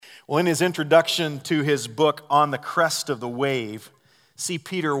Well, in his introduction to his book, On the Crest of the Wave, C.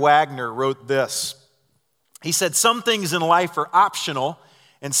 Peter Wagner wrote this. He said, "Some things in life are optional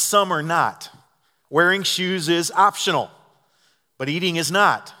and some are not. Wearing shoes is optional, but eating is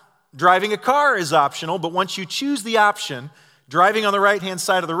not. Driving a car is optional, but once you choose the option, driving on the right-hand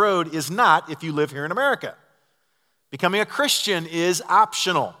side of the road is not if you live here in America. Becoming a Christian is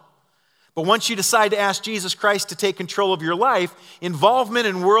optional. But once you decide to ask Jesus Christ to take control of your life, involvement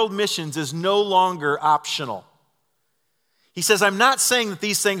in world missions is no longer optional." He says, "I'm not saying that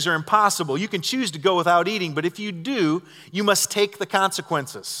these things are impossible. You can choose to go without eating, but if you do, you must take the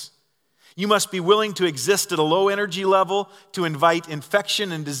consequences. You must be willing to exist at a low energy level, to invite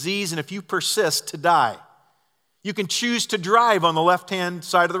infection and disease, and if you persist, to die. You can choose to drive on the left-hand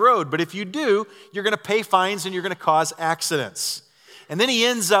side of the road, but if you do, you're going to pay fines and you're going to cause accidents." And then he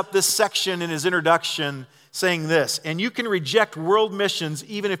ends up this section in his introduction saying this, "And you can reject world missions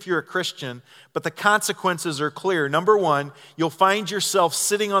even if you're a Christian, but the consequences are clear. Number one, you'll find yourself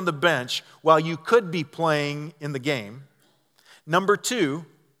sitting on the bench while you could be playing in the game. Number two,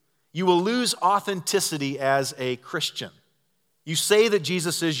 you will lose authenticity as a Christian. You say that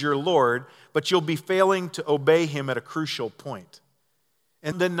Jesus is your Lord, but you'll be failing to obey him at a crucial point.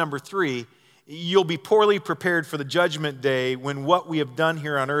 And then number three, you'll be poorly prepared for the judgment day when what we have done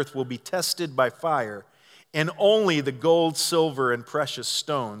here on earth will be tested by fire, and only the gold, silver, and precious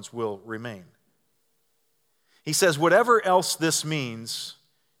stones will remain." He says, whatever else this means,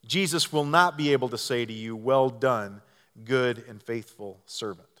 Jesus will not be able to say to you, "Well done, good and faithful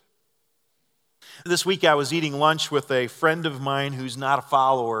servant." This week I was eating lunch with a friend of mine who's not a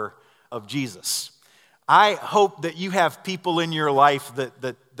follower of Jesus. I hope that you have people in your life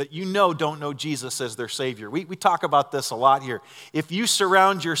that you know don't know Jesus as their Savior. We talk about this a lot here. If you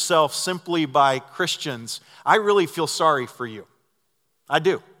surround yourself simply by Christians, I really feel sorry for you. I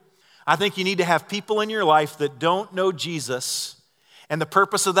do. I think you need to have people in your life that don't know Jesus, and the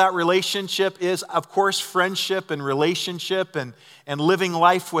purpose of that relationship is, of course, friendship and relationship and living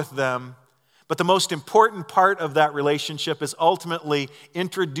life with them. But the most important part of that relationship is ultimately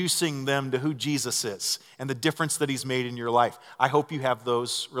introducing them to who Jesus is and the difference that he's made in your life. I hope you have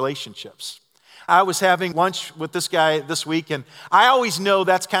those relationships. I was having lunch with this guy this week, and I always know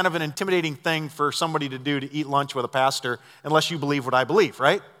that's kind of an intimidating thing for somebody to do, to eat lunch with a pastor, unless you believe what I believe,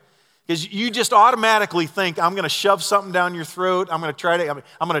 right? Because you just automatically think, I'm going to shove something down your throat, I'm going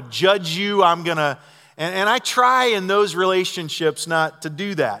to judge you, And I try in those relationships not to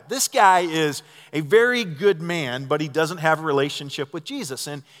do that. This guy is a very good man, but he doesn't have a relationship with Jesus.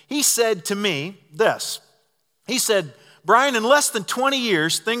 And he said to me this. He said, "Brian, in less than 20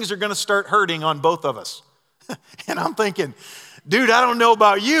 years, things are going to start hurting on both of us." And I'm thinking, dude, I don't know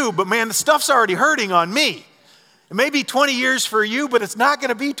about you, but man, the stuff's already hurting on me. It may be 20 years for you, but it's not going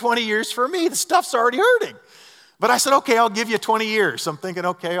to be 20 years for me. The stuff's already hurting. But I said, okay, I'll give you 20 years. I'm thinking,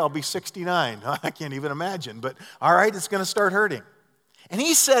 okay, I'll be 69. I can't even imagine. But all right, it's going to start hurting. And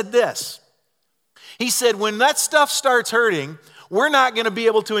he said this. He said, when that stuff starts hurting, we're not going to be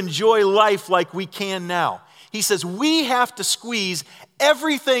able to enjoy life like we can now. He says, we have to squeeze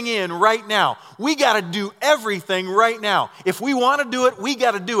everything in right now. We got to do everything right now. If we want to do it, we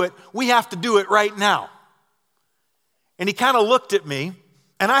got to do it. We have to do it right now. And he kind of looked at me.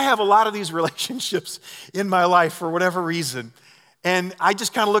 And I have a lot of these relationships in my life for whatever reason. And I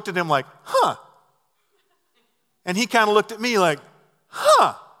just kind of looked at him like, huh. And he kind of looked at me like,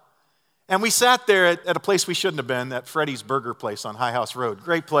 huh. And we sat there at a place we shouldn't have been, at Freddy's Burger Place on High House Road.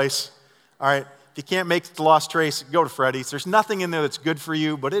 Great place. All right. If you can't make it to Lost Trace, go to Freddy's. There's nothing in there that's good for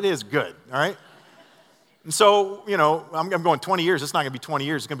you, but it is good. All right. And so, I'm going 20 years. It's not going to be 20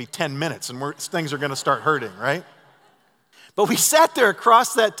 years. It's going to be 10 minutes, and things are going to start hurting, right? But we sat there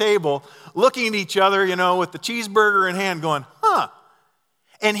across that table looking at each other, with the cheeseburger in hand going, huh.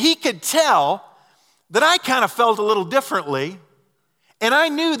 And he could tell that I kind of felt a little differently. And I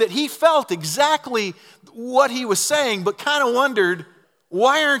knew that he felt exactly what he was saying, but kind of wondered,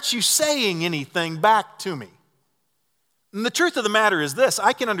 why aren't you saying anything back to me? And the truth of the matter is this.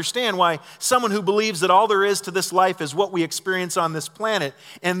 I can understand why someone who believes that all there is to this life is what we experience on this planet,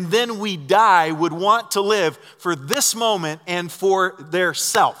 and then we die, would want to live for this moment and for their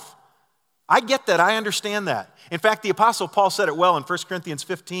self. I get that. I understand that. In fact, the Apostle Paul said it well in 1 Corinthians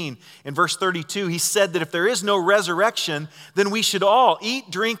 15 in verse 32. He said that if there is no resurrection, then we should all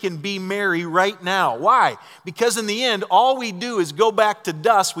eat, drink, and be merry right now. Why? Because in the end, all we do is go back to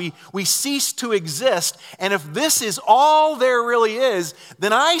dust. We cease to exist. And if this is all there really is,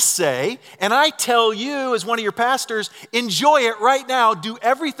 then I say, and I tell you as one of your pastors, enjoy it right now. Do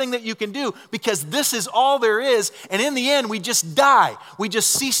everything that you can do because this is all there is. And in the end, we just die. We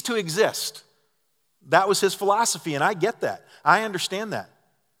just cease to exist. That was his philosophy, and I get that. I understand that.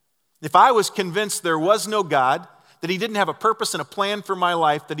 If I was convinced there was no God, that he didn't have a purpose and a plan for my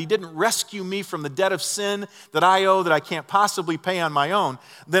life, that he didn't rescue me from the debt of sin that I owe, that I can't possibly pay on my own,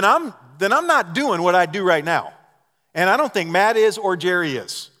 then I'm not doing what I do right now. And I don't think Matt is or Jerry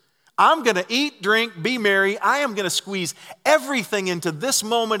is. I'm going to eat, drink, be merry. I am going to squeeze everything into this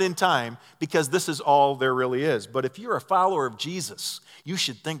moment in time because this is all there really is. But if you're a follower of Jesus, you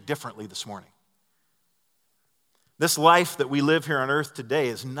should think differently this morning. This life that we live here on earth today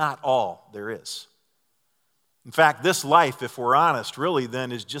is not all there is. In fact, this life, if we're honest, really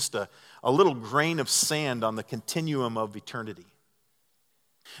then is just a little grain of sand on the continuum of eternity.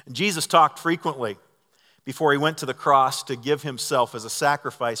 And Jesus talked frequently before he went to the cross to give himself as a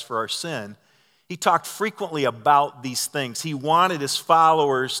sacrifice for our sin. He talked frequently about these things. He wanted his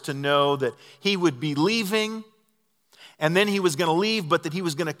followers to know that he would be leaving, and then he was going to leave, but that he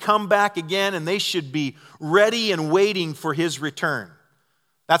was going to come back again, and they should be ready and waiting for his return.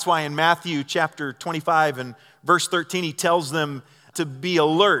 That's why in Matthew chapter 25 and verse 13, he tells them to be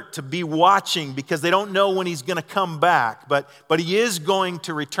alert, to be watching, because they don't know when he's going to come back, but he is going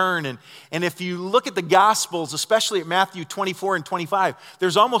to return. And if you look at the Gospels, especially at Matthew 24 and 25,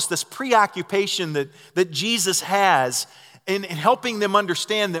 there's almost this preoccupation that Jesus has in helping them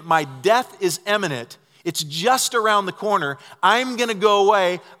understand that my death is imminent. It's just around the corner. I'm going to go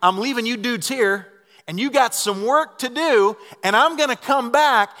away. I'm leaving you dudes here, and you got some work to do, and I'm going to come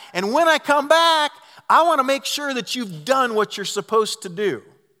back. And when I come back, I want to make sure that you've done what you're supposed to do.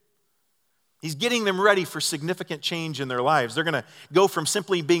 He's getting them ready for significant change in their lives. They're going to go from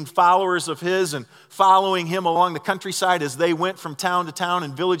simply being followers of his and following him along the countryside as they went from town to town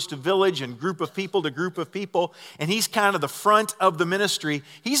and village to village and group of people to group of people. And he's kind of the front of the ministry.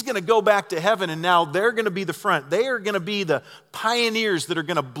 He's going to go back to heaven, and now they're going to be the front. They are going to be the pioneers that are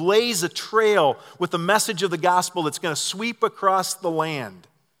going to blaze a trail with the message of the gospel that's going to sweep across the land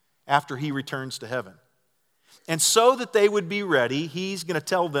after he returns to heaven. And so that they would be ready, he's going to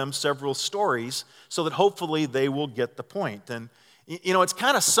tell them several stories so that hopefully they will get the point. And, you know, it's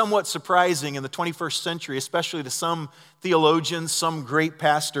kind of somewhat surprising in the 21st century, especially to some theologians, some great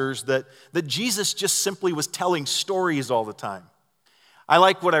pastors, that Jesus just simply was telling stories all the time. I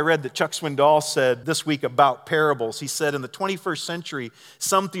like what I read that Chuck Swindoll said this week about parables. He said in the 21st century,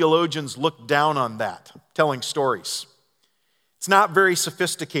 some theologians look down on that, telling stories. It's not very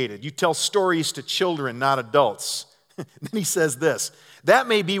sophisticated. You tell stories to children, not adults. Then he says this, that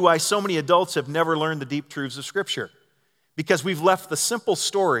may be why so many adults have never learned the deep truths of Scripture, because we've left the simple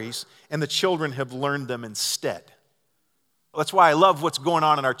stories and the children have learned them instead. That's why I love what's going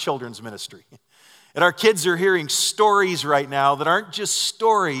on in our children's ministry. And our kids are hearing stories right now that aren't just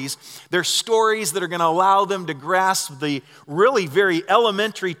stories. They're stories that are going to allow them to grasp the really very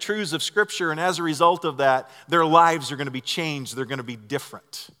elementary truths of Scripture. And as a result of that, their lives are going to be changed. They're going to be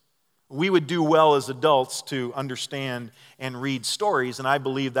different. We would do well as adults to understand and read stories. And I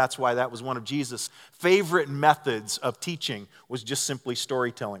believe that's why that was one of Jesus' favorite methods of teaching, was just simply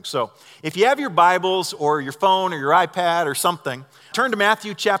storytelling. So if you have your Bibles or your phone or your iPad or something, turn to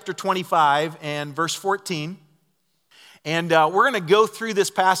Matthew chapter 25 and verse 14. And we're going to go through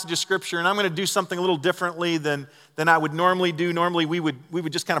this passage of Scripture, and I'm going to do something a little differently than I would normally do. Normally, we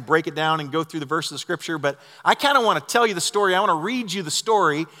would just kind of break it down and go through the verses of Scripture, but I kind of want to tell you the story. I want to read you the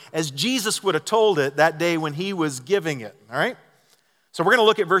story as Jesus would have told it that day when he was giving it, all right? So we're going to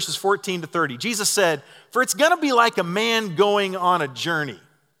look at verses 14 to 30. Jesus said, "For it's going to be like a man going on a journey."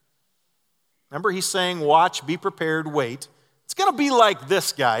 Remember, he's saying, watch, be prepared, wait. It's going to be like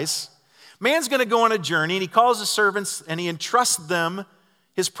this, guys. Man's going to go on a journey, and he calls his servants, and he entrusts them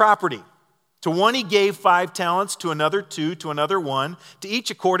his property. To one he gave 5 talents, to another 2, to another 1, to each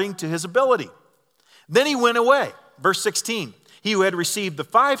according to his ability. Then he went away. Verse 16, he who had received the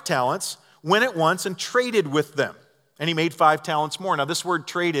 5 talents went at once and traded with them, and he made 5 talents more. Now this word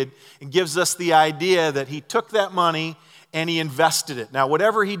traded, it gives us the idea that he took that money and he invested it. Now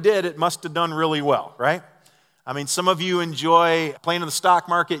whatever he did, it must have done really well, right? I mean, some of you enjoy playing in the stock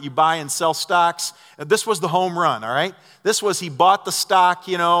market. You buy and sell stocks. This was the home run, all right? This was, he bought the stock,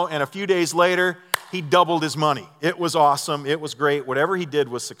 and a few days later, he doubled his money. It was awesome. It was great. Whatever he did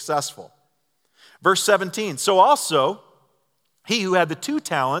was successful. Verse 17, so also he who had the 2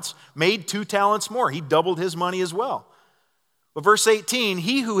 talents made 2 talents more. He doubled his money as well. But verse 18,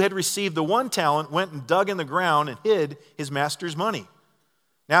 he who had received the 1 talent went and dug in the ground and hid his master's money.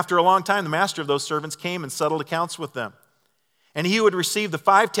 And after a long time, the master of those servants came and settled accounts with them. And he who had received the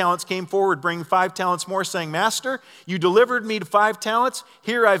 5 talents came forward, bringing 5 talents more, saying, Master, you delivered me to 5 talents.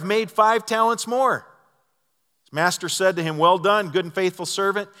 Here I've made 5 talents more. His master said to him, well done, good and faithful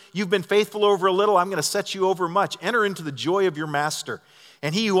servant. You've been faithful over a little. I'm going to set you over much. Enter into the joy of your master.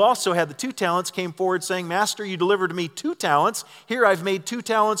 And he who also had the 2 talents came forward, saying, Master, you delivered to me 2 talents. Here I've made 2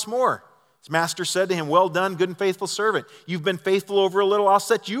 talents more. His master said to him, well done, good and faithful servant. You've been faithful over a little. I'll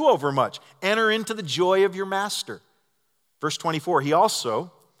set you over much. Enter into the joy of your master. Verse 24, he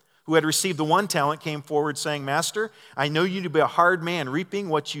also, who had received the 1 talent, came forward, saying, Master, I know you to be a hard man, reaping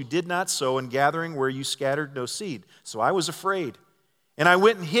what you did not sow and gathering where you scattered no seed. So I was afraid, and I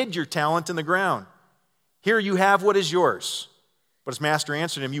went and hid your talent in the ground. Here you have what is yours. But his master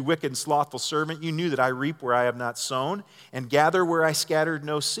answered him, you wicked and slothful servant, you knew that I reap where I have not sown and gather where I scattered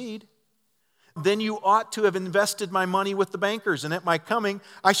no seed. Then you ought to have invested my money with the bankers, and at my coming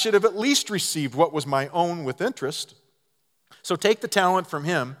I should have at least received what was my own with interest. So take the talent from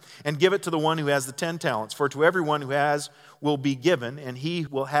him and give it to the one who has the 10 talents. For to everyone who has will be given, and he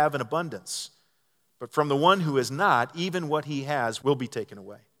will have an abundance. But from the one who is not, even what he has will be taken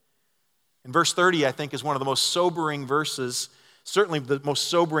away. And verse 30, I think, is one of the most sobering verses. Certainly the most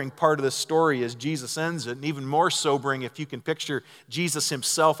sobering part of this story as Jesus ends it, and even more sobering if you can picture Jesus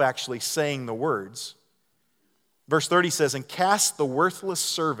himself actually saying the words. Verse 30 says, and cast the worthless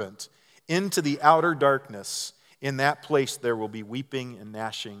servant into the outer darkness. In that place there will be weeping and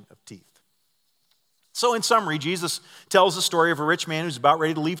gnashing of teeth. So in summary, Jesus tells the story of a rich man who's about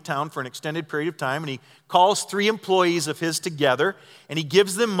ready to leave town for an extended period of time, and he calls 3 employees of his together, and he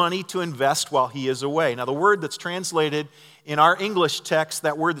gives them money to invest while he is away. Now the word that's translated in our English text,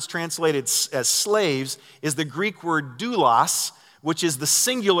 that word that's translated as slaves, is the Greek word doulos, which is the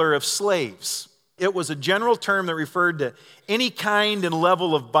singular of slaves. It was a general term that referred to any kind and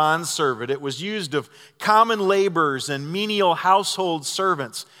level of bondservant. It was used of common laborers and menial household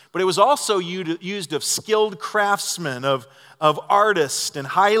servants. But it was also used of skilled craftsmen, of artists, and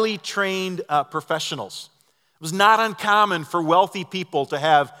highly trained professionals. It was not uncommon for wealthy people to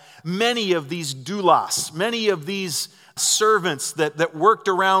have many of these doulos, many of these servants that worked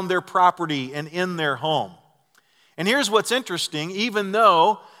around their property and in their home. And here's what's interesting. Even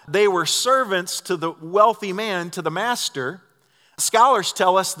though they were servants to the wealthy man, to the master, scholars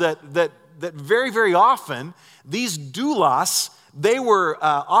tell us that very, very often these doulos, they were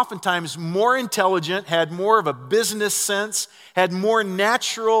oftentimes more intelligent, had more of a business sense, had more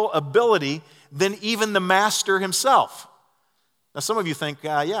natural ability than even the master himself. Now some of you think,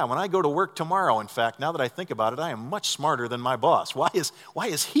 yeah, when I go to work tomorrow, in fact, now that I think about it, I am much smarter than my boss. Why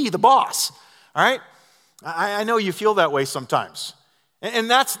is he the boss? All right? I know you feel that way sometimes.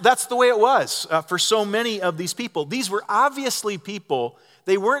 And that's the way it was for so many of these people. These were obviously people,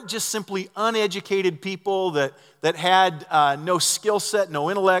 they weren't just simply uneducated people that had no skill set,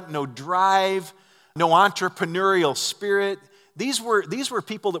 no intellect, no drive, no entrepreneurial spirit. These were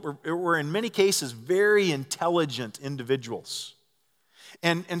people that were in many cases very intelligent individuals.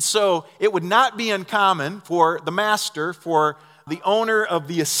 And so it would not be uncommon for the master, for the owner of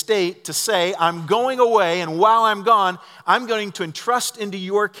the estate to say, I'm going away, and while I'm gone, I'm going to entrust into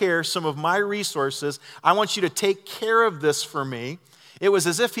your care some of my resources. I want you to take care of this for me. It was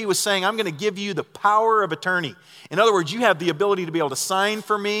as if he was saying, I'm going to give you the power of attorney. In other words, you have the ability to be able to sign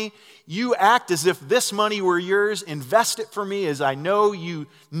for me. You act as if this money were yours. Invest it for me as I know you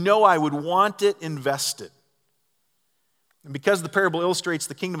know I would want it invested. And because the parable illustrates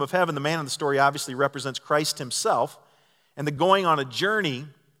the kingdom of heaven, the man in the story obviously represents Christ himself. And the going on a journey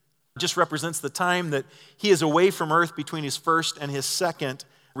just represents the time that he is away from earth between his first and his second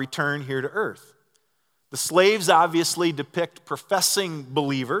return here to earth. The slaves obviously depict professing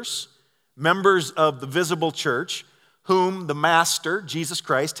believers, members of the visible church, whom the master, Jesus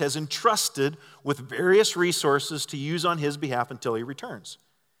Christ, has entrusted with various resources to use on his behalf until he returns.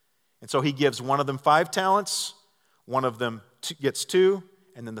 And so he gives one of them 5 talents, one of them gets 2,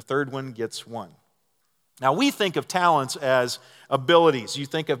 and then the third one gets 1. Now, we think of talents as abilities. You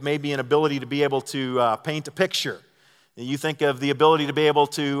think of maybe an ability to be able to paint a picture. You think of the ability to be able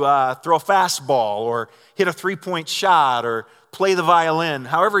to throw a fastball or hit a 3-point shot or play the violin.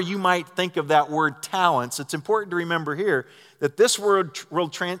 However you might think of that word talents, it's important to remember here that this word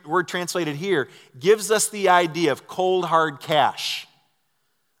translated here gives us the idea of cold, hard cash.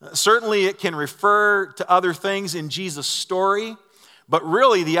 Certainly it can refer to other things in Jesus' story, But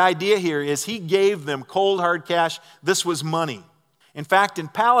really, the idea here is he gave them cold, hard cash. This was money. In fact, in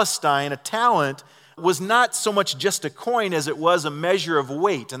Palestine, a talent was not so much just a coin as it was a measure of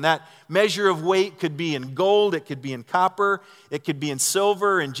weight. And that measure of weight could be in gold, it could be in copper, it could be in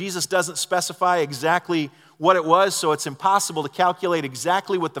silver, and Jesus doesn't specify exactly what it was, so it's impossible to calculate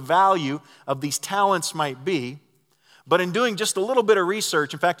exactly what the value of these talents might be. But in doing just a little bit of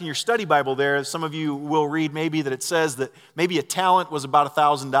research, in fact, in your study Bible there, some of you will read maybe that it says that maybe a talent was about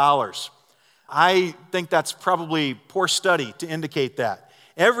 $1,000. I think that's probably poor study to indicate that.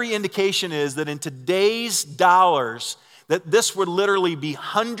 Every indication is that in today's dollars, that this would literally be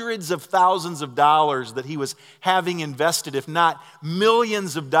hundreds of thousands of dollars that he was having invested, if not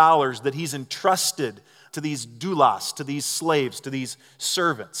millions of dollars that he's entrusted to these doulos, to these slaves, to these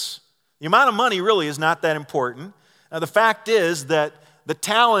servants. The amount of money really is not that important. The fact is that the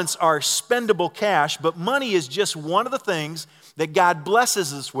talents are spendable cash, but money is just one of the things that God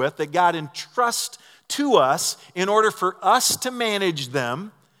blesses us with, that God entrusts to us in order for us to manage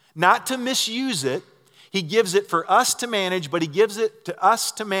them, not to misuse it. He gives it for us to manage, but he gives it to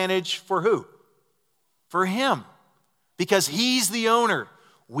us to manage for who? For him. Because he's the owner.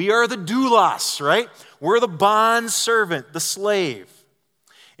 We are the doulos, right? We're the bond servant, the slave.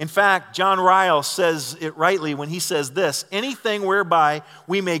 In fact, John Ryle says it rightly when he says this: anything whereby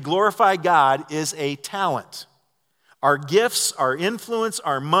we may glorify God is a talent. Our gifts, our influence,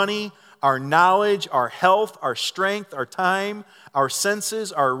 our money, our knowledge, our health, our strength, our time, our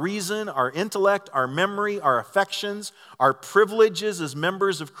senses, our reason, our intellect, our memory, our affections, our privileges as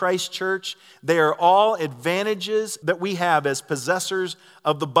members of Christ's church, they are all advantages that we have as possessors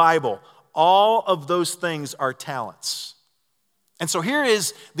of the Bible. All of those things are talents. And so here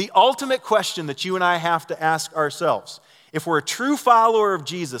is the ultimate question that you and I have to ask ourselves. If we're a true follower of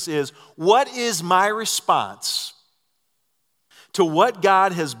Jesus, is what is my response to what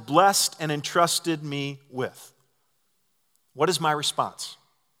God has blessed and entrusted me with? What is my response?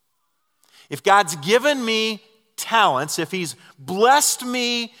 If God's given me talents, if he's blessed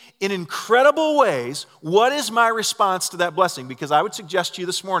me in incredible ways, what is my response to that blessing? Because I would suggest to you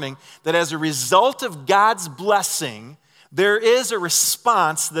this morning that as a result of God's blessing, there is a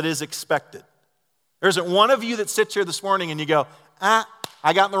response that is expected. There isn't one of you that sits here this morning and you go, I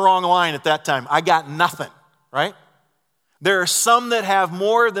got in the wrong line at that time. I got nothing, right? There are some that have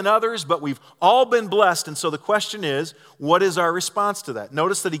more than others, but we've all been blessed. And so the question is, what is our response to that?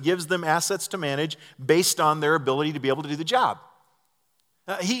 Notice that he gives them assets to manage based on their ability to be able to do the job.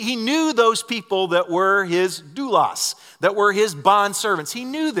 He knew those people that were his doulos, that were his bond servants. He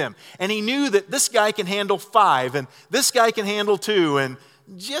knew them, and he knew that this guy can handle 5, and this guy can handle 2, and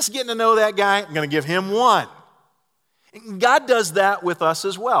just getting to know that guy, I'm going to give him 1. God does that with us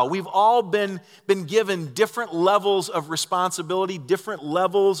as well. We've all been given different levels of responsibility, different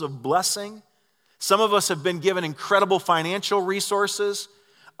levels of blessing. Some of us have been given incredible financial resources.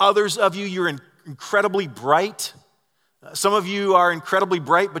 Others of you, you're incredibly bright. Some of you are incredibly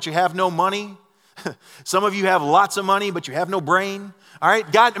bright, but you have no money. Some of you have lots of money, but you have no brain. All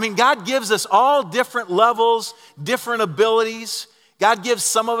right, God gives us all different levels, different abilities. God gives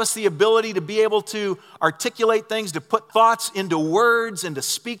some of us the ability to be able to articulate things, to put thoughts into words and to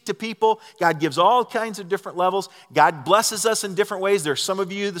speak to people. God gives all kinds of different levels. God blesses us in different ways. There are some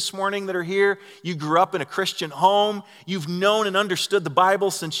of you this morning that are here. You grew up in a Christian home. You've known and understood the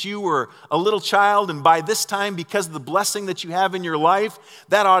Bible since you were a little child. And by this time, because of the blessing that you have in your life,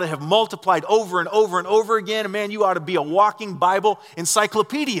 that ought to have multiplied over and over and over again. And man, you ought to be a walking Bible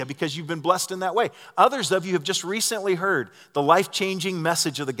encyclopedia because you've been blessed in that way. Others of you have just recently heard the life-changing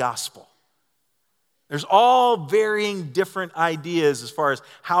message of the gospel. There's all varying different ideas as far as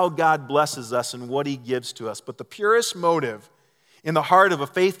how God blesses us and what he gives to us. But the purest motive in the heart of a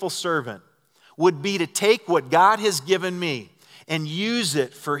faithful servant would be to take what God has given me and use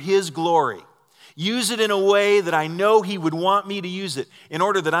it for his glory. Use it in a way that I know he would want me to use it in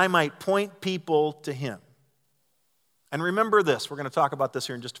order that I might point people to him. And remember this, we're going to talk about this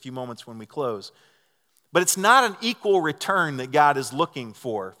here in just a few moments when we close. But it's not an equal return that God is looking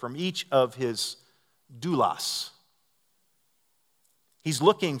for from each of his doulos. He's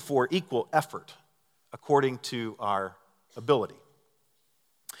looking for equal effort according to our ability.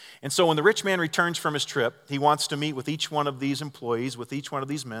 And so when the rich man returns from his trip, he wants to meet with each one of these employees, with each one of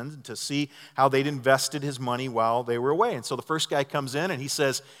these men, to see how they'd invested his money while they were away. And so the first guy comes in and he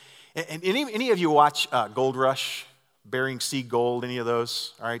says, and any of you watch Gold Rush? Bering Sea Gold, any of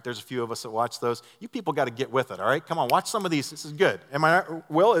those? All right, there's a few of us that watch those. You people got to get with it, all right? Come on, watch some of these. This is good. Am I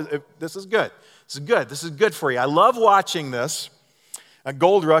right? Will, this is good. This is good. This is good for you. I love watching this A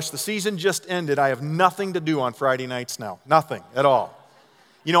Gold Rush, the season just ended. I have nothing to do on Friday nights now. Nothing at all.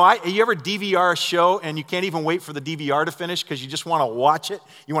 You know, you ever DVR a show and you can't even wait for the DVR to finish because you just want to watch it?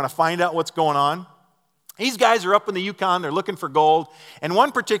 You want to find out what's going on? These guys are up in the Yukon. They're looking for gold. And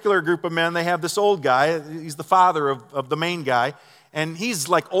one particular group of men, they have this old guy. He's the father of the main guy. And he's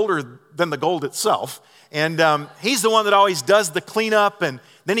like older than the gold itself. And he's the one that always does the cleanup. And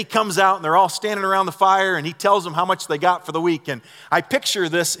then he comes out and they're all standing around the fire and he tells them how much they got for the week. And I picture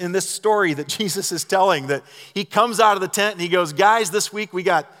this in this story that Jesus is telling, that he comes out of the tent and he goes, guys, this week we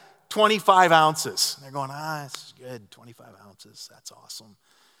got 25 ounces. And they're going, this is good, 25 ounces. That's awesome.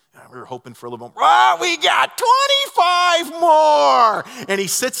 We were hoping for a little more. We got 25 more. And he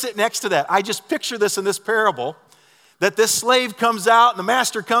sits it next to that. I just picture this in this parable, that this slave comes out and the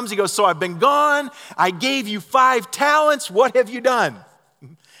master comes. He goes, so I've been gone. I gave you 5 talents. What have you done?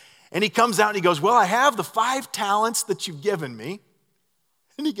 And he comes out and he goes, well, I have the 5 talents that you've given me.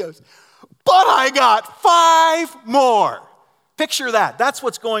 And he goes, but I got 5 more. Picture that. That's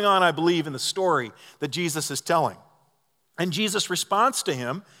what's going on, I believe, in the story that Jesus is telling. And Jesus' response to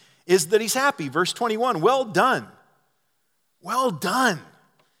him is that he's happy. Verse 21, well done. Well done,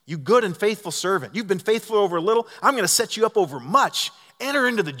 you good and faithful servant. You've been faithful over a little. I'm going to set you up over much. Enter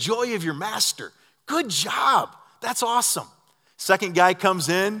into the joy of your master. Good job. That's awesome. Second guy comes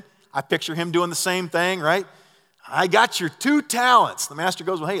in. I picture him doing the same thing, right? I got your 2 talents. The master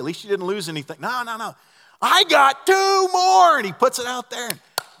goes, well, hey, at least you didn't lose anything. No. I got 2 more. And he puts it out there.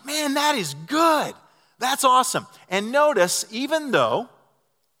 Man, that is good. That's awesome. And notice, even though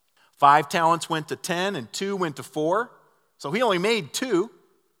 5 talents went to 10 and 2 went to 4, so he only made 2,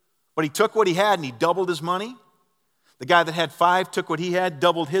 but he took what he had and he doubled his money. The guy that had 5 took what he had,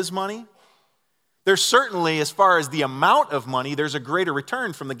 doubled his money. There's certainly, as far as the amount of money, there's a greater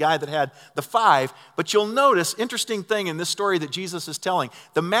return from the guy that had the 5. But you'll notice, interesting thing in this story that Jesus is telling,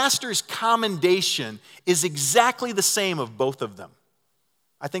 the master's commendation is exactly the same of both of them.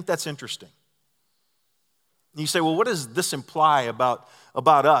 I think that's interesting. You say, well, what does this imply about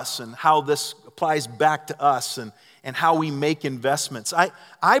us and how this applies back to us and how we make investments?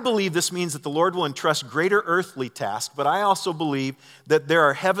 I believe this means that the Lord will entrust greater earthly tasks, but I also believe that there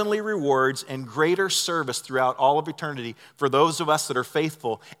are heavenly rewards and greater service throughout all of eternity for those of us that are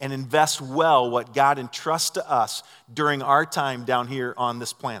faithful and invest well what God entrusts to us during our time down here on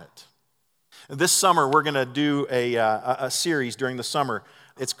this planet. This summer, we're going to do a series during the summer.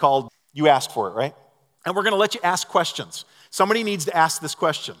 It's called You Asked For It, right? And we're going to let you ask questions. Somebody needs to ask this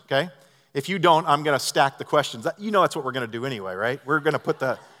question, okay? If you don't, I'm going to stack the questions. You know that's what we're going to do anyway, right? We're going to put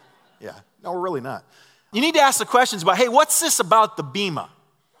the, no, we're really not. You need to ask the questions about, hey, what's this about the Bema?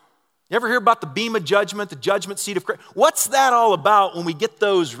 You ever hear about the Bema judgment, the judgment seat of Christ? What's that all about when we get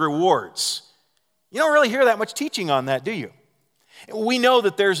those rewards? You don't really hear that much teaching on that, do you? We know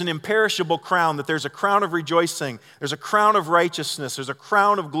that there's an imperishable crown, that there's a crown of rejoicing, there's a crown of righteousness, there's a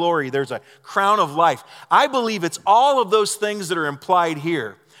crown of glory, there's a crown of life. I believe it's all of those things that are implied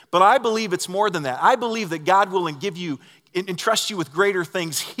here, but I believe it's more than that. I believe that God will entrust you with greater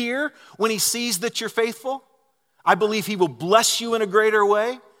things here when he sees that you're faithful. I believe he will bless you in a greater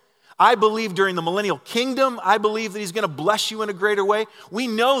way. I believe during the millennial kingdom, I believe that he's going to bless you in a greater way. We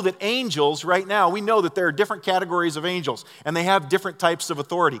know that angels right now, we know that there are different categories of angels, and they have different types of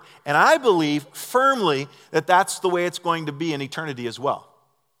authority. And I believe firmly that that's the way it's going to be in eternity as well.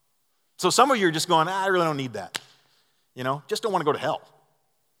 So some of you are just going, I really don't need that. Just don't want to go to hell.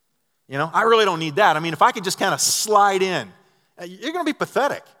 I really don't need that. I mean, if I could just kind of slide in, you're going to be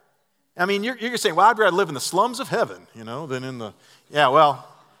pathetic. I mean, you're going to say, well, I'd rather live in the slums of heaven, than in the,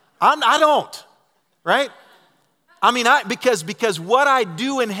 I don't, right? I mean, because what I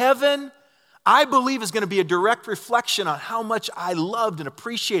do in heaven, I believe is going to be a direct reflection on how much I loved and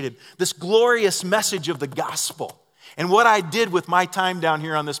appreciated this glorious message of the gospel and what I did with my time down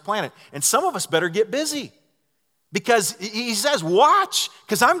here on this planet. And some of us better get busy because he says, watch,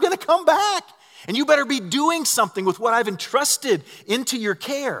 because I'm going to come back. And you better be doing something with what I've entrusted into your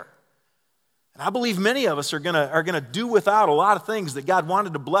care. And I believe many of us are going to do without a lot of things that God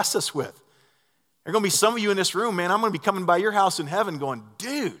wanted to bless us with. There are going to be some of you in this room, man, I'm going to be coming by your house in heaven going,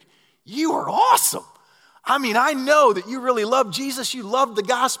 dude, you are awesome. I mean, I know that you really love Jesus. You love the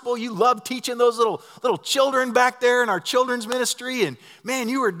gospel. You love teaching those little children back there in our children's ministry. And man,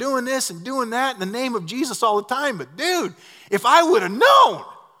 you were doing this and doing that in the name of Jesus all the time. But dude, if I would have known,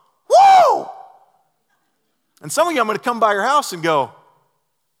 woo! And some of you, I'm going to come by your house and go,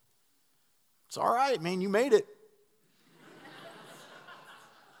 it's all right, man, you made it.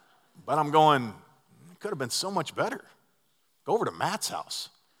 But I'm going, it could have been so much better. Go over to Matt's house.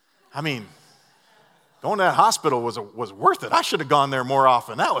 I mean, Going to that hospital was worth it. I should have gone there more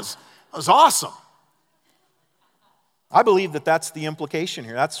often. That was awesome. I believe that that's the implication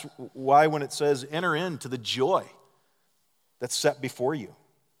here. That's why when it says enter into the joy that's set before you.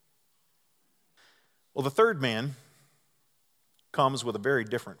 Well, the third man comes with a very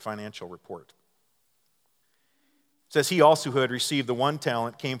different financial report. It says, he also who had received the 1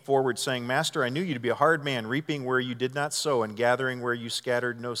 talent came forward saying, Master, I knew you to be a hard man, reaping where you did not sow and gathering where you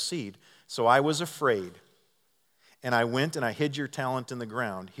scattered no seed. So I was afraid, and I went and I hid your talent in the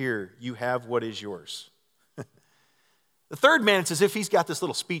ground. Here, you have what is yours. The third man, it's as if he's got this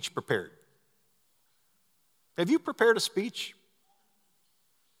little speech prepared. Have you prepared a speech?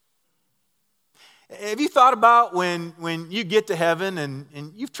 Have you thought about when you get to heaven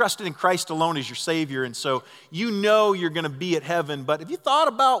and you've trusted in Christ alone as your Savior, and so you know you're going to be at heaven, but have you thought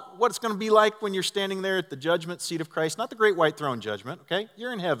about what it's going to be like when you're standing there at the judgment seat of Christ? Not the great white throne judgment, okay?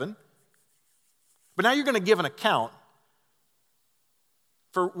 You're in heaven. But now you're going to give an account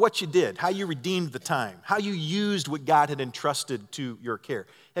for what you did, how you redeemed the time, how you used what God had entrusted to your care.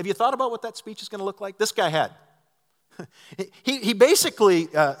 Have you thought about what that speech is going to look like? This guy had. He basically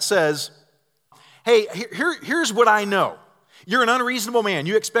says, hey, here's what I know. You're an unreasonable man.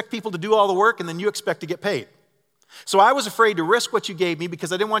 You expect people to do all the work, and then you expect to get paid. So I was afraid to risk what you gave me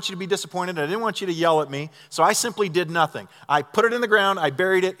because I didn't want you to be disappointed. I didn't want you to yell at me. So I simply did nothing. I put it in the ground. I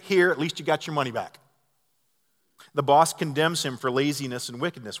buried it here. At least you got your money back. The boss condemns him for laziness and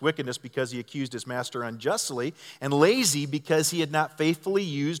wickedness. Wickedness because he accused his master unjustly, and lazy because he had not faithfully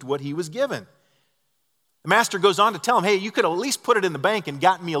used what he was given. The master goes on to tell him, hey, you could at least put it in the bank and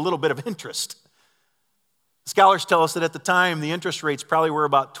gotten me a little bit of interest. Scholars tell us that at the time, the interest rates probably were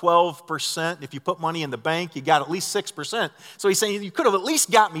about 12%. If you put money in the bank, you got at least 6%. So he's saying, you could have at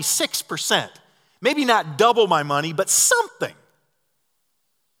least got me 6%. Maybe not double my money, but something.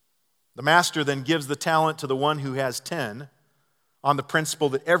 The master then gives the talent to the one who has 10 on the principle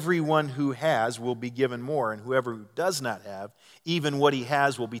that everyone who has will be given more, and whoever who does not have, even what he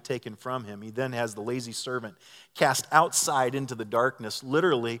has will be taken from him. He then has the lazy servant cast outside into the darkness.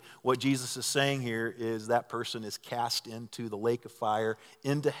 Literally, what Jesus is saying here is that person is cast into the lake of fire,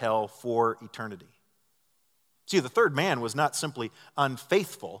 into hell for eternity. See, the third man was not simply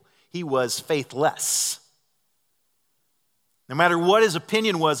unfaithful, he was faithless. No matter what his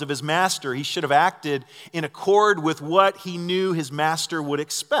opinion was of his master, he should have acted in accord with what he knew his master would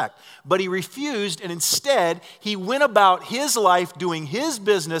expect. But he refused, and instead, he went about his life doing his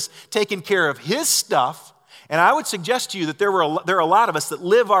business, taking care of his stuff. And I would suggest to you that there are a lot of us that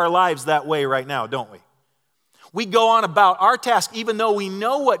live our lives that way right now, don't we? We go on about our task even though we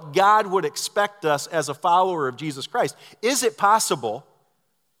know what God would expect us as a follower of Jesus Christ. Is it possible?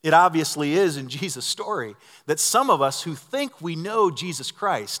 It obviously is in Jesus' story that some of us who think we know Jesus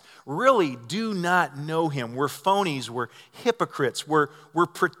Christ really do not know him. We're phonies, we're hypocrites, we're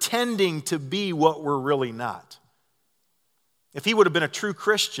pretending to be what we're really not. If he would have been a true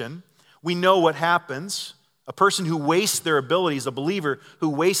Christian, we know what happens. A person who wastes their abilities, a believer who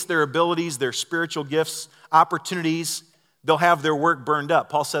wastes their abilities, their spiritual gifts, opportunities, they'll have their work burned up.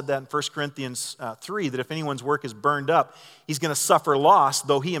 Paul said that in 1 Corinthians 3, that if anyone's work is burned up, he's going to suffer loss,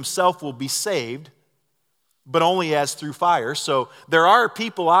 though he himself will be saved, but only as through fire. So there are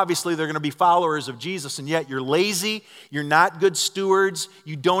people, obviously, that are going to be followers of Jesus, and yet you're lazy, you're not good stewards,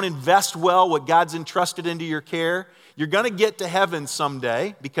 you don't invest well what God's entrusted into your care. You're going to get to heaven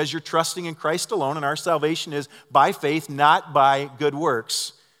someday because you're trusting in Christ alone, and our salvation is by faith, not by good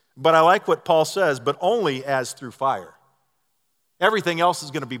works. But I like what Paul says, but only as through fire. Everything else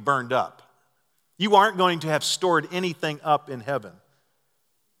is going to be burned up. You aren't going to have stored anything up in heaven.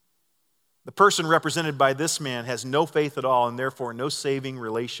 The person represented by this man has no faith at all and therefore no saving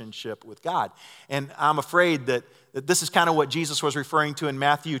relationship with God. And I'm afraid that this is kind of what Jesus was referring to in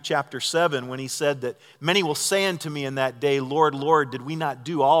Matthew chapter 7 when he said that many will say unto me in that day, Lord, Lord, did we not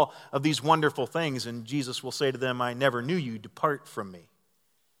do all of these wonderful things? And Jesus will say to them, I never knew you, depart from me.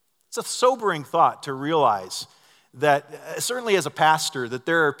 It's a sobering thought to realize that certainly as a pastor, that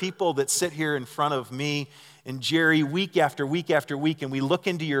there are people that sit here in front of me and Jerry week after week after week, and we look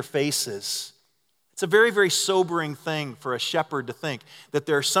into your faces. It's a very, very sobering thing for a shepherd to think that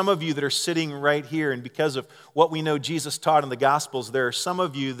there are some of you that are sitting right here, and because of what we know Jesus taught in the Gospels, there are some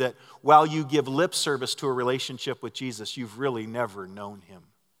of you that while you give lip service to a relationship with Jesus, you've really never known him.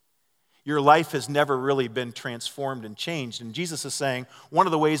 Your life has never really been transformed and changed. And Jesus is saying one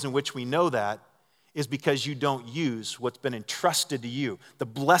of the ways in which we know that is because you don't use what's been entrusted to you, the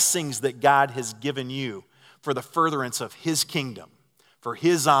blessings that God has given you for the furtherance of his kingdom, for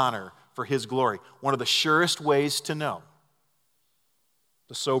his honor, for his glory. One of the surest ways to know.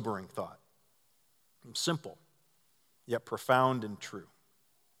 The sobering thought. Simple, yet profound and true.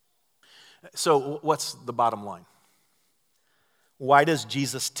 So what's the bottom line? Why does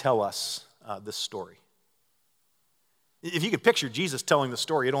Jesus tell us this story? If you could picture Jesus telling the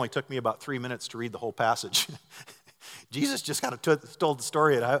story, it only took me about 3 minutes to read the whole passage. Jesus just kind of told the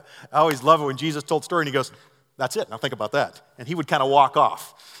story, and I always love it when Jesus told the story, and he goes, that's it, now think about that. And he would kind of walk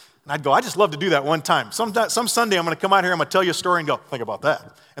off. And I'd go, I just love to do that one time. Some Sunday I'm going to come out here, I'm going to tell you a story and go, think about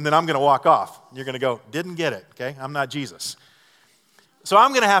that. And then I'm going to walk off. And you're going to go, didn't get it, okay? I'm not Jesus. So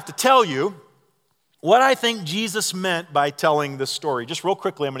I'm going to have to tell you what I think Jesus meant by telling this story. Just real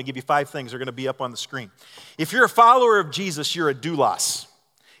quickly, I'm going to give you 5 things. They're going to be up on the screen. If you're a follower of Jesus, you're a doulos.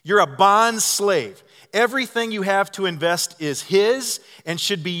 You're a bond slave. Everything you have to invest is his and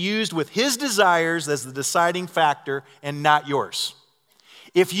should be used with his desires as the deciding factor and not yours.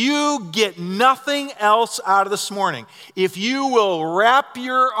 If you get nothing else out of this morning, if you will wrap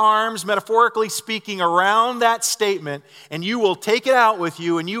your arms, metaphorically speaking, around that statement, and you will take it out with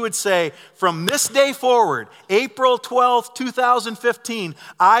you, and you would say, from this day forward, April 12th, 2015,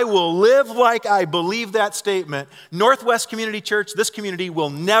 I will live like I believe that statement, Northwest Community Church, this community will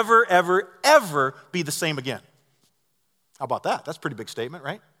never, ever, ever be the same again. How about that? That's a pretty big statement,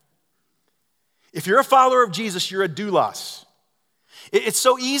 right? If you're a follower of Jesus, you're a doulos. It's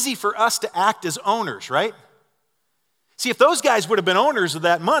so easy for us to act as owners, right? See, if those guys would have been owners of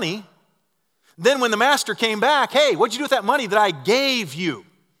that money, then when the master came back, hey, what'd you do with that money that I gave you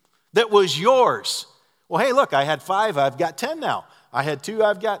that was yours? Well, hey, look, I had 5, I've got 10 now. I had 2,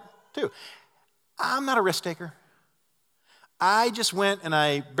 I've got 2. I'm not a risk taker. I just went and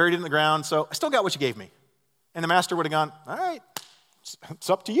I buried it in the ground, so I still got what you gave me. And the master would have gone, all right, it's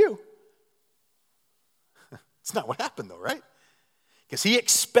up to you. It's not what happened though, right? Because he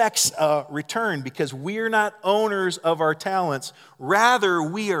expects a return because we're not owners of our talents. Rather,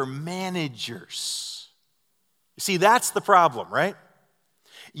 we are managers. You see, that's the problem, right?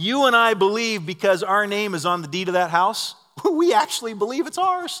 You and I believe because our name is on the deed of that house, we actually believe it's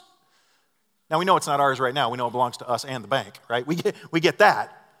ours. Now, we know it's not ours right now. We know it belongs to us and the bank, right? We get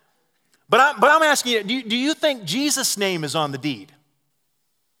that. But I'm asking you, do you think Jesus' name is on the deed?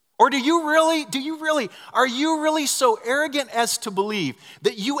 Or are you really so arrogant as to believe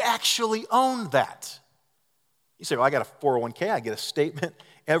that you actually own that? You say, well, I got a 401k, I get a statement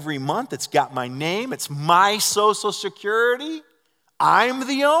every month, it's got my name, it's my Social Security, I'm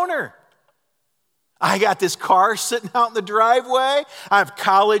the owner. I got this car sitting out in the driveway, I have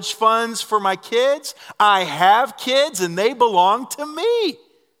college funds for my kids, I have kids and they belong to me.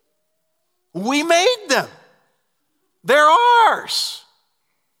 We made them. They're ours.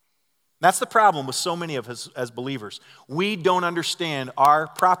 That's the problem with so many of us as believers. We don't understand our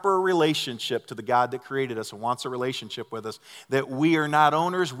proper relationship to the God that created us and wants a relationship with us, that we are not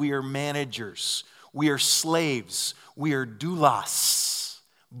owners, we are managers. We are slaves. We are doulos,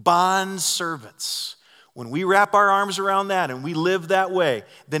 bond servants. When we wrap our arms around that and we live that way,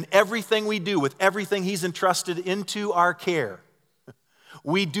 then everything we do with everything he's entrusted into our care,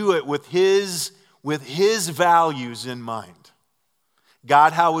 we do it with his values in mind.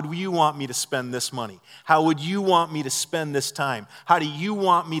 God, how would you want me to spend this money? How would you want me to spend this time? How do you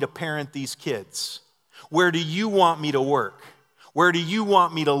want me to parent these kids? Where do you want me to work? Where do you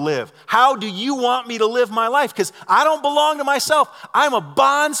want me to live? How do you want me to live my life? Because I don't belong to myself. I'm a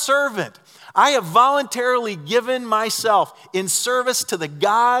bond servant. I have voluntarily given myself in service to the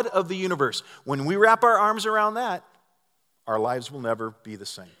God of the universe. When we wrap our arms around that, our lives will never be the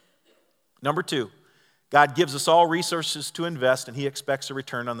same. Number 2. God gives us all resources to invest, and he expects a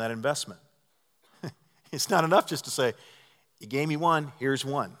return on that investment. It's not enough just to say, you gave me 1, here's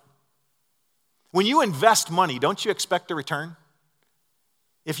 1. When you invest money, don't you expect a return?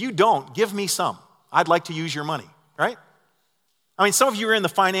 If you don't, give me some. I'd like to use your money, right? I mean, some of you are in the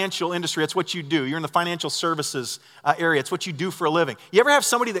financial industry. That's what you do. You're in the financial services area. It's what you do for a living. You ever have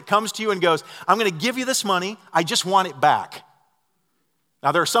somebody that comes to you and goes, I'm going to give you this money. I just want it back.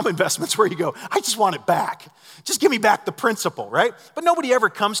 Now, there are some investments where you go, I just want it back. Just give me back the principal, right? But nobody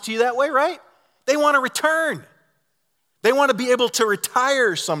ever comes to you that way, right? They want a return. They want to be able to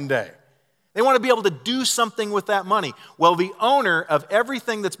retire someday. They want to be able to do something with that money. Well, the owner of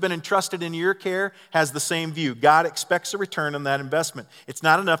everything that's been entrusted in your care has the same view. God expects a return on that investment. It's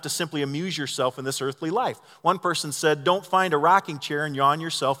not enough to simply amuse yourself in this earthly life. One person said, don't find a rocking chair and yawn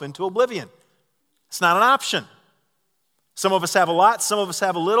yourself into oblivion. It's not an option. Some of us have a lot, some of us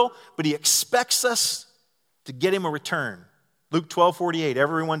have a little, but he expects us to get him a return. Luke 12:48,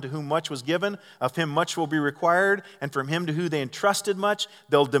 everyone to whom much was given, of him much will be required, and from him to whom they entrusted much,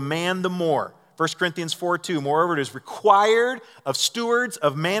 they'll demand the more. 1 Corinthians 4:2, moreover, it is required of stewards,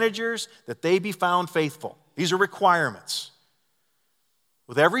 of managers, that they be found faithful. These are requirements.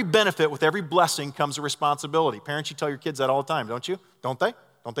 With every benefit, with every blessing comes a responsibility. Parents, you tell your kids that all the time, don't you? Don't they?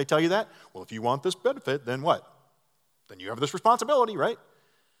 Don't they tell you that? Well, if you want this benefit, then what? Then you have this responsibility, right?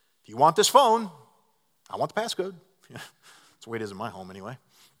 If you want this phone, I want the passcode. That's the way it is in my home anyway.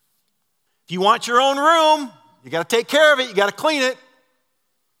 If you want your own room, you got to take care of it. You got to clean it.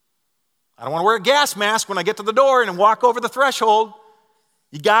 I don't want to wear a gas mask when I get to the door and walk over the threshold.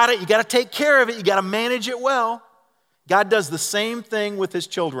 You got it. You got to take care of it. You got to manage it well. God does the same thing with his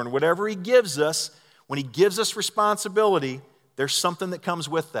children. Whatever he gives us, when he gives us responsibility, there's something that comes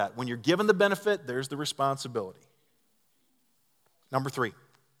with that. When you're given the benefit, there's the responsibility. Number 3,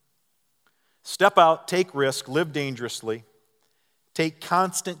 step out, take risk, live dangerously, take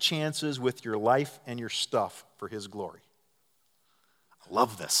constant chances with your life and your stuff for his glory. I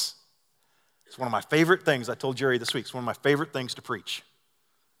love this. It's one of my favorite things. I told Jerry this week, it's one of my favorite things to preach.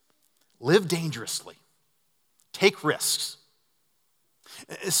 Live dangerously. Take risks.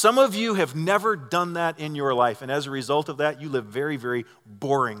 Some of you have never done that in your life, and as a result of that, you live very, very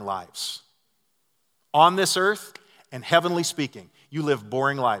boring lives. On this earth, and heavenly speaking, you live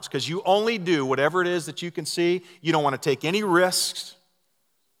boring lives because you only do whatever it is that you can see. You don't want to take any risks.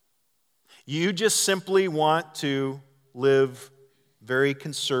 You just simply want to live very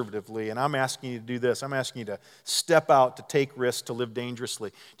conservatively, and I'm asking you to do this. I'm asking you to step out, to take risks, to live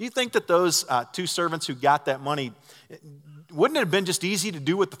dangerously. Do you think that those 2 servants who got that money, wouldn't it have been just easy to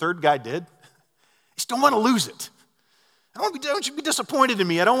do what the third guy did? I just don't want to lose it. I don't want you to be disappointed in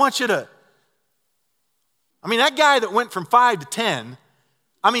me. I don't want you to. I mean, that guy that went from 5 to 10,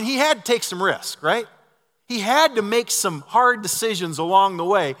 I mean, he had to take some risk, right? He had to make some hard decisions along the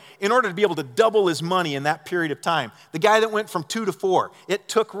way in order to be able to double his money in that period of time. The guy that went from 2 to 4, it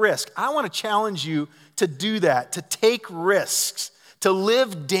took risk. I want to challenge you to do that, to take risks, to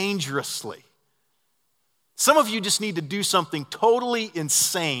live dangerously. Some of you just need to do something totally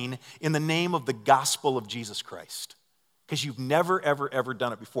insane in the name of the gospel of Jesus Christ, because you've never, ever, ever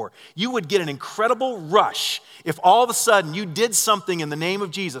done it before. You would get an incredible rush if all of a sudden you did something in the name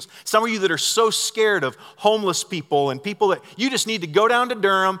of Jesus. Some of you that are so scared of homeless people and people that you just need to go down to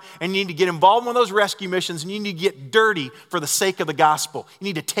Durham and you need to get involved in one of those rescue missions and you need to get dirty for the sake of the gospel. You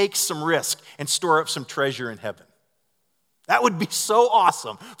need to take some risk and store up some treasure in heaven. That would be so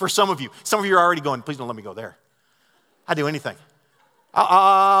awesome for some of you. Some of you are already going, please don't let me go there. I'd do anything.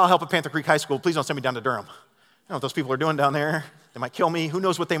 I'll help at Panther Creek High School. Please don't send me down to Durham. I don't know what those people are doing down there. They might kill me. Who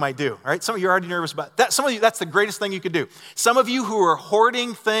knows what they might do, all right? Some of you are already nervous about that. Some of you, that's the greatest thing you could do. Some of you who are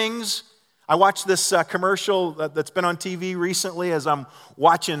hoarding things. I watched this commercial that's been on TV recently as I'm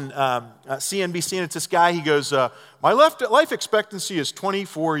watching CNBC, and it's this guy. He goes, my life expectancy is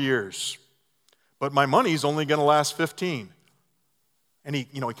 24 years, but my money's only going to last 15. And he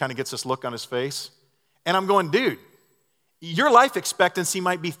kind of gets this look on his face. And I'm going, dude, your life expectancy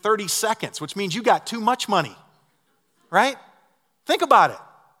might be 30 seconds, which means you got too much money. Right? Think about it.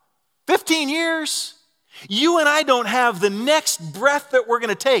 15 years. You and I don't have the next breath that we're going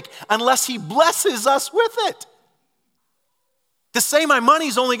to take unless he blesses us with it. To say my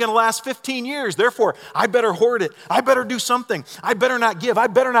money's only going to last 15 years, therefore, I better hoard it. I better do something. I better not give. I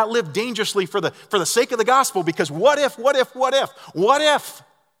better not live dangerously for the sake of the gospel, because what if?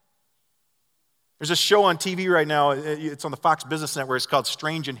 There's a show on TV right now. It's on the Fox Business Network. It's called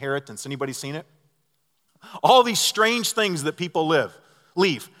Strange Inheritance. Anybody seen it? All these strange things that people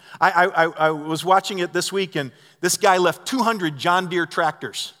leave. I was watching it this week, and this guy left 200 John Deere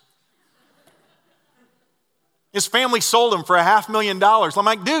tractors. His family sold them for $500,000. I'm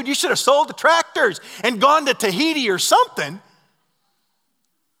like, dude, you should have sold the tractors and gone to Tahiti or something.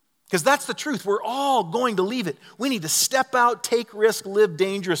 Because that's the truth. We're all going to leave it. We need to step out, take risk, live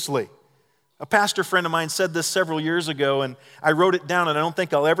dangerously. A pastor friend of mine said this several years ago, and I wrote it down, and I don't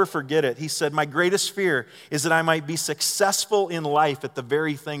think I'll ever forget it. He said, my greatest fear is that I might be successful in life at the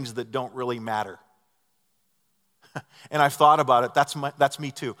very things that don't really matter. And I've thought about it. That's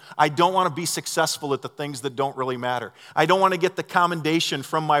me too. I don't want to be successful at the things that don't really matter. I don't want to get the commendation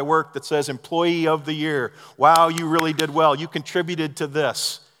from my work that says Employee of the Year. Wow, you really did well. You contributed to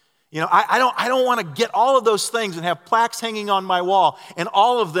this. I don't want to get all of those things and have plaques hanging on my wall, and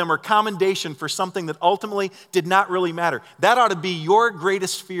all of them are commendation for something that ultimately did not really matter. That ought to be your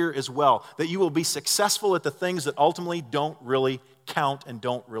greatest fear as well, that you will be successful at the things that ultimately don't really count and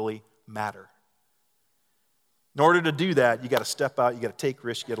don't really matter. In order to do that, you got to step out, you got to take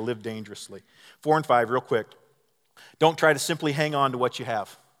risks, you got to live dangerously. 4 and 5, real quick. Don't try to simply hang on to what you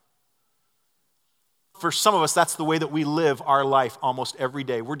have. for some of us, that's the way that we live our life almost every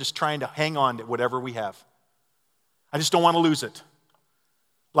day. We're just trying to hang on to whatever we have. I just don't want to lose it.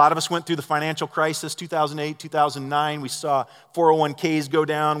 A lot of us went through the financial crisis, 2008, 2009. We saw 401ks go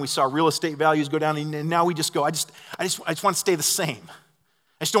down. We saw real estate values go down. And now we just go, I just want to stay the same.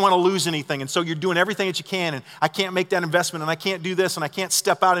 I just don't want to lose anything. And so you're doing everything that you can, and I can't make that investment, and I can't do this, and I can't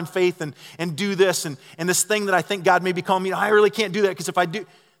step out in faith and do this, and this thing that I think God may be calling me to, I really can't do that, because if I do,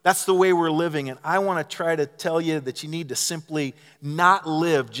 that's the way we're living. And I want to try to tell you that you need to simply not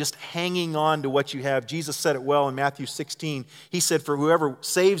live just hanging on to what you have. Jesus said it well in Matthew 16. He said, for whoever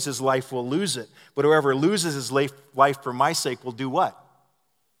saves his life will lose it, but whoever loses his life for my sake will do what?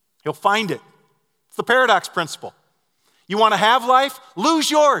 He'll find it. It's the paradox principle. You want to have life? Lose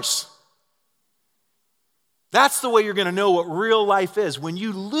yours. That's the way you're going to know what real life is. When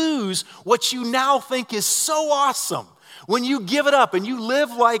you lose what you now think is so awesome, when you give it up and you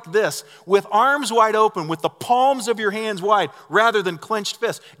live like this, with arms wide open, with the palms of your hands wide, rather than clenched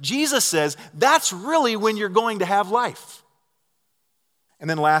fists, Jesus says that's really when you're going to have life. And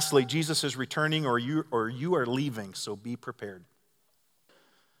then lastly, Jesus is returning or you are leaving, so be prepared.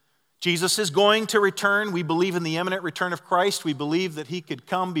 Jesus is going to return. We believe in the imminent return of Christ. We believe that he could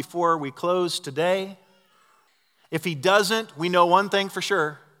come before we close today. If he doesn't, we know one thing for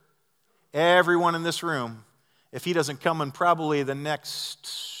sure. Everyone in this room, if he doesn't come in probably the next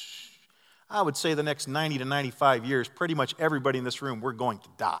 90 to 95 years, pretty much everybody in this room, we're going to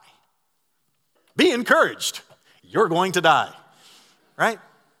die. Be encouraged. You're going to die. Right?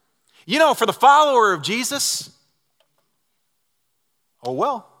 You know, for the follower of Jesus, oh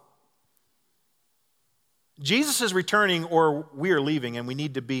well. Jesus is returning or we are leaving, and we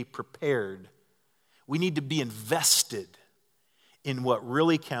need to be prepared. We need to be invested in what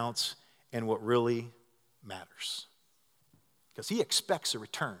really counts and what really matters. Because he expects a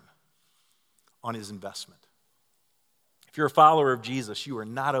return on his investment. If you're a follower of Jesus, you are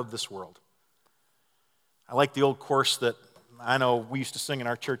not of this world. I like the old chorus that I know we used to sing in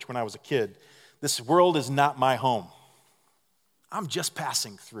our church when I was a kid. This world is not my home. I'm just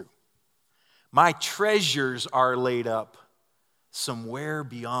passing through. My treasures are laid up somewhere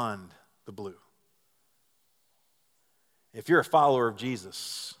beyond the blue. If you're a follower of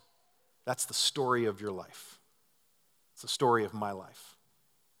Jesus, that's the story of your life. It's the story of my life.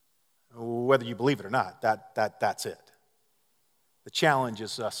 Whether you believe it or not, that's it. The challenge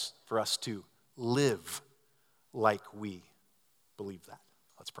is for us to live like we believe that.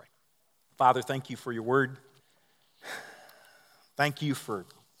 Let's pray. Father, thank you for your word. Thank you for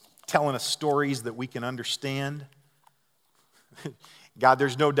telling us stories that we can understand. God,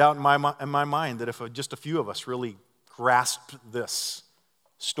 there's no doubt in my mind that if just a few of us really grasped this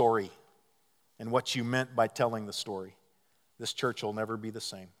story and what you meant by telling the story, this church will never be the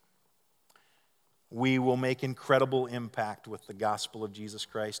same. We will make incredible impact with the gospel of Jesus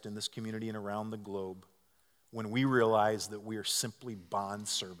Christ in this community and around the globe when we realize that we are simply bond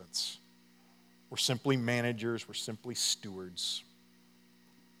servants. We're simply managers. We're simply stewards.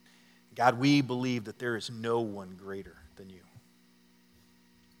 God, we believe that there is no one greater than you.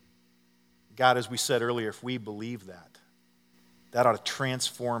 God, as we said earlier, if we believe that ought to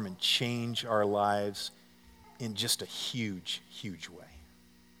transform and change our lives in just a huge, huge way.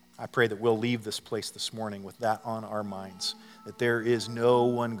 I pray that we'll leave this place this morning with that on our minds, that there is no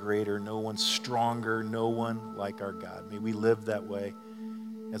one greater, no one stronger, no one like our God. May we live that way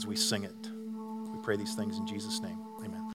as we sing it. We pray these things in Jesus' name.